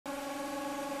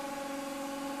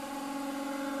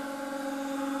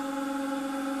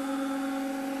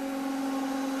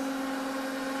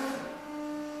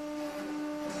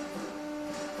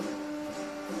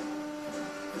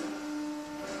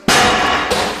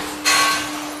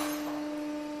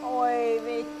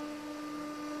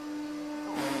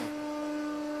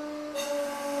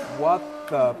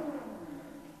fucked up.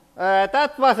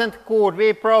 That wasn't good.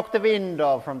 We broke the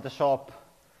window from the shop.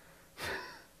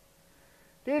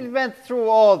 It went through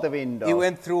all the windows. It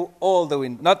went through all the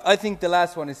windows. I think the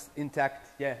last one is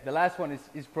intact. Yeah, the last one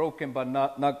is broken, but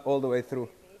not all the way through.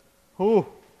 Ooh.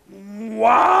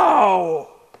 Wow!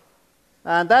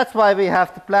 And that's why we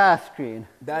have the blast screen.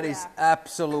 That is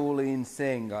absolutely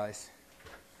insane, guys.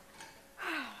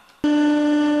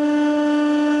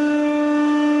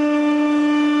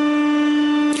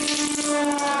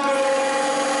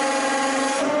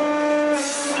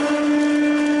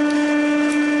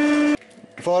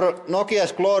 For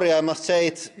Nokia's glory, I must say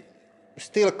it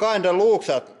still kinda looks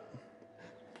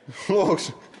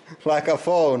like a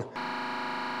phone.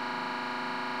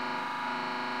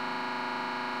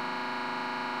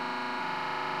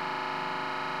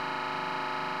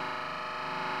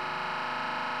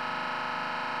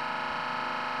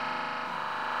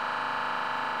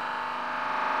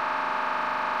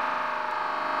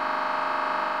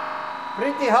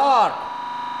 Pretty hard.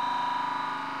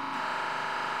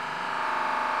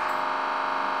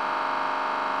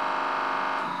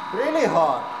 Really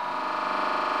hard.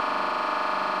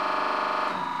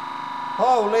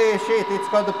 Holy shit, it's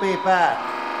going to be bad.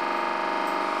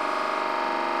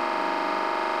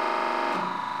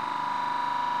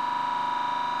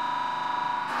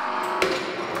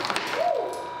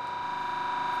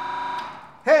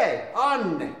 Hey,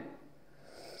 Anne!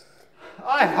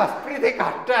 I was pretty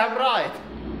goddamn right.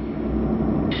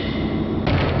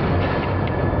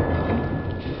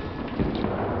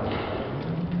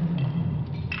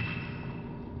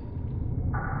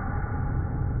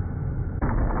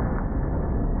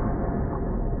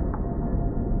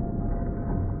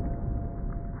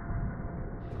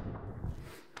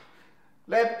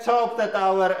 Let's hope that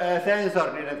our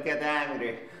sensor didn't get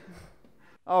angry.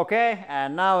 Okay,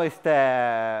 and now is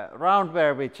the round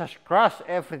where we just crush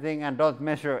everything and don't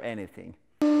measure anything.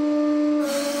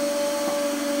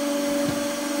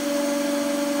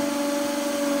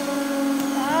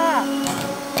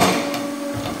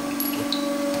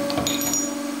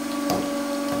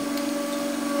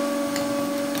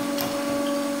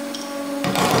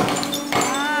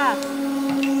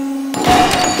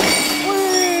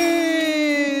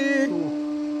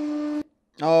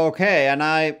 Okay, and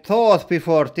I thought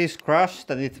before this crash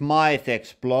that it might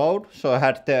explode, so I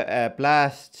had the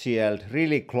blast shield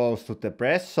really close to the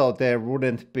press, so there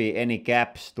wouldn't be any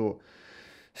gaps to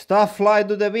stuff fly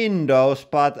to the windows,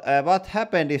 but what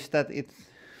happened is that it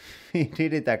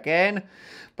did it again,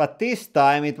 but this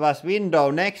time it was window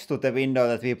next to the window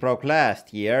that we broke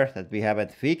last year, that we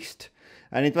haven't fixed,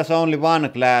 and it was only one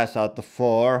glass out of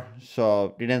 4,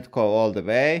 so didn't go all the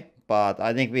way, but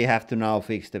I think we have to now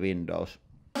fix the windows.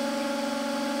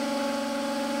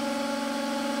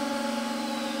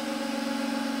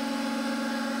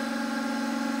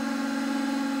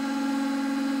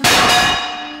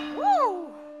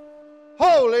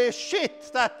 Holy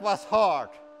shit, that was hard!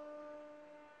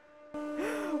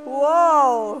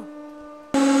 Whoa!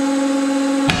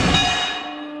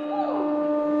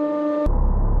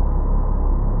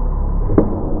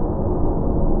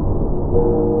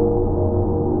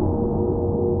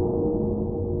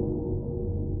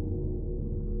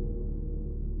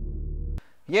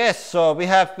 Yes, so we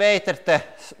have waited the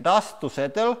dust to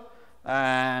settle,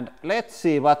 and let's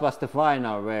see what was the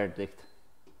final verdict.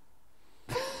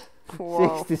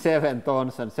 Wow. 67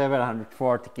 tons and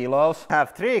 740 kilos.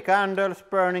 Have 3 candles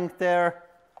burning there,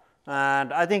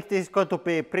 and I think this is going to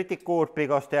be pretty good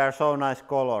because they are so nice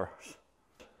colors.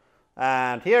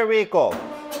 And here we go.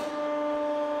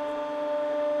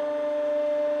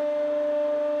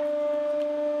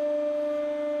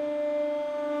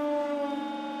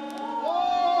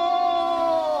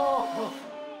 Oh!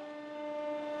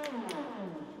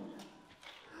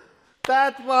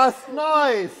 That was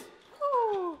nice!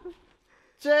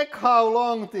 Check how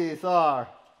long these are.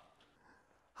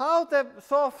 How the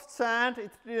soft sand, it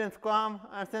didn't come,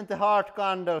 and then the hard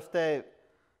candles, they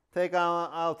come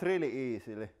out really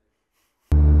easily.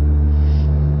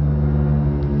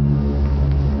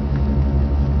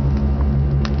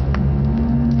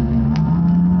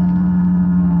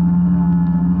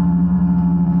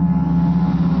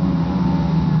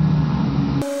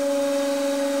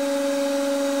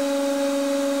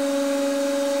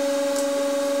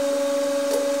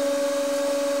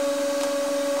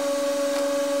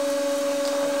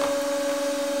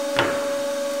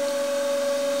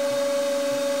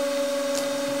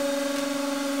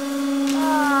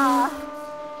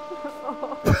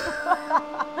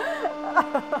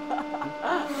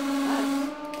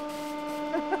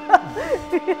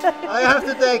 I have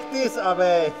to take this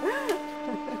away.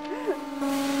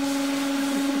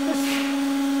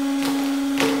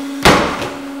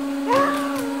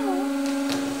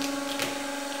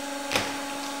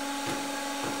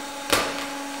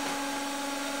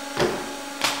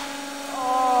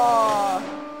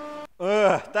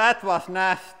 that was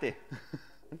nasty.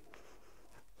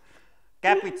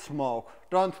 Cabbage smoke,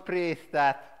 don't breathe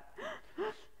that.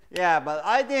 Yeah, but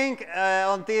I think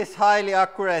on this highly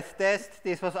accurate test,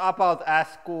 this was about as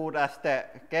good as the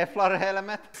Kevlar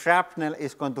helmet. Shrapnel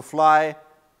is going to fly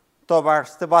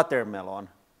towards the watermelon.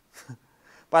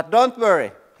 But don't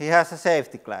worry, he has a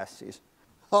safety glasses.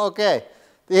 Okay,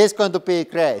 this is going to be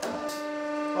great.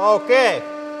 Okay,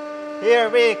 here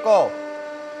we go.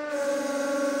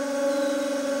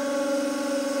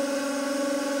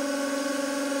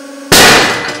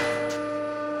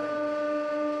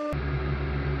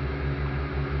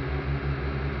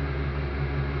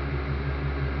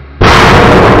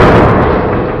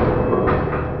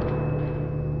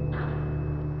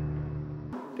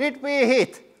 Did we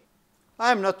hit?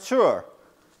 I'm not sure.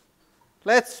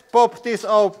 Let's pop this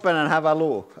open and have a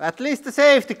look. At least the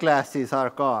safety glasses are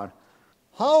gone.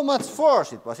 How much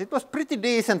force it was? It was pretty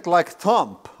decent, like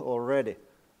thump already.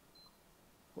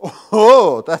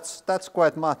 Oh, that's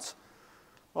quite much.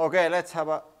 Okay, let's have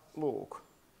a look.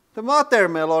 The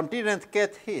watermelon didn't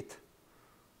get hit.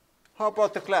 How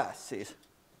about the glasses?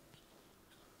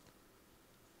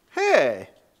 Hey!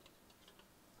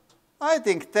 I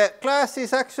think the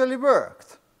glasses actually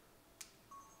worked.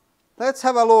 Let's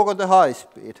have a look on the high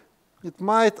speed. It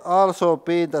might also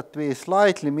be that we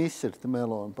slightly missed the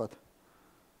melon, but...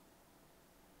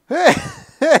 Hey!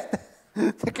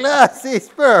 The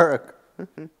glasses work!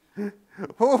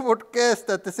 Who would guess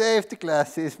that the safety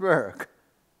glasses work?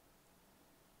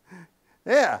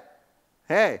 Yeah.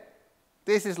 Hey,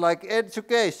 this is like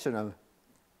educational.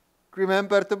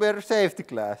 Remember to wear safety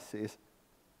glasses.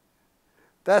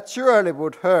 That surely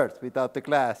would hurt without the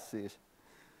glasses.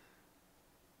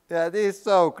 Yeah, this is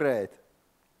so great.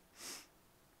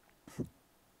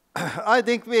 I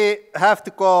think we have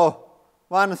to go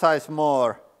one size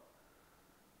more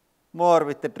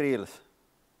with the drills.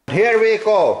 Here we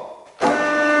go.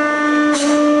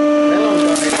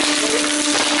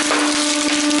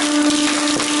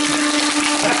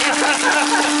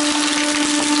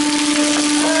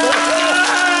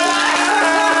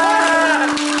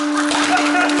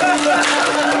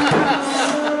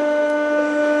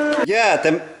 Yeah,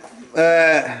 the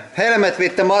helmet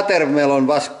with the watermelon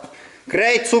was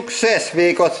great success.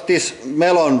 We got this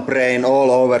melon brain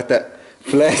all over the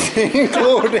flesh,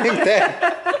 including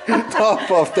the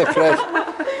top of the flesh.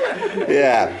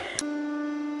 Yeah.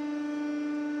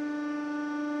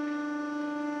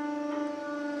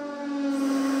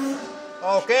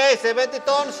 Okay, 70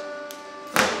 tons.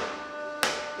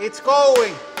 It's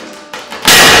going.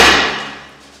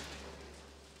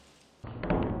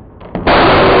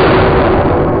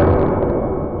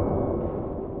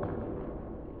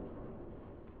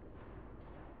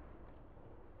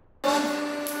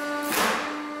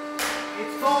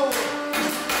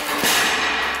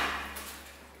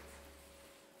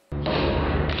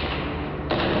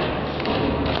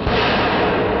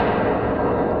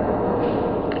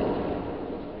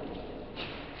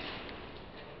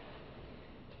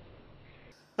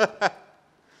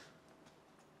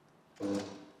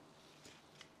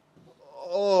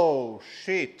 Oh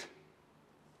shit.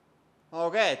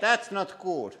 Okay, that's not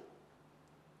good.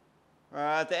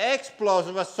 The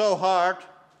explosion was so hard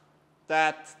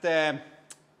that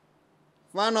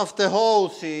one of the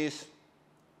hoses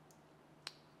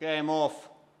came off.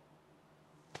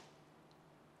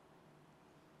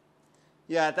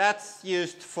 Yeah, that's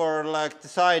used for like the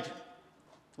side,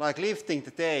 like lifting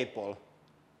the table.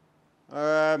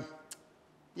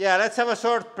 Yeah, let's have a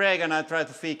short break and I'll try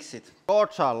to fix it.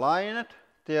 Boards are lined.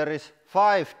 There is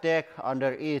 5 deck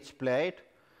under each blade.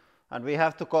 And we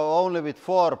have to go only with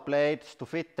 4 blades to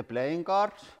fit the playing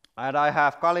cards. And I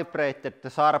have calibrated the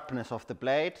sharpness of the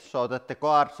blade so that the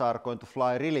cards are going to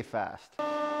fly really fast.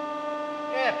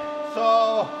 Yep,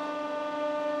 so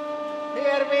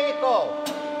here we go.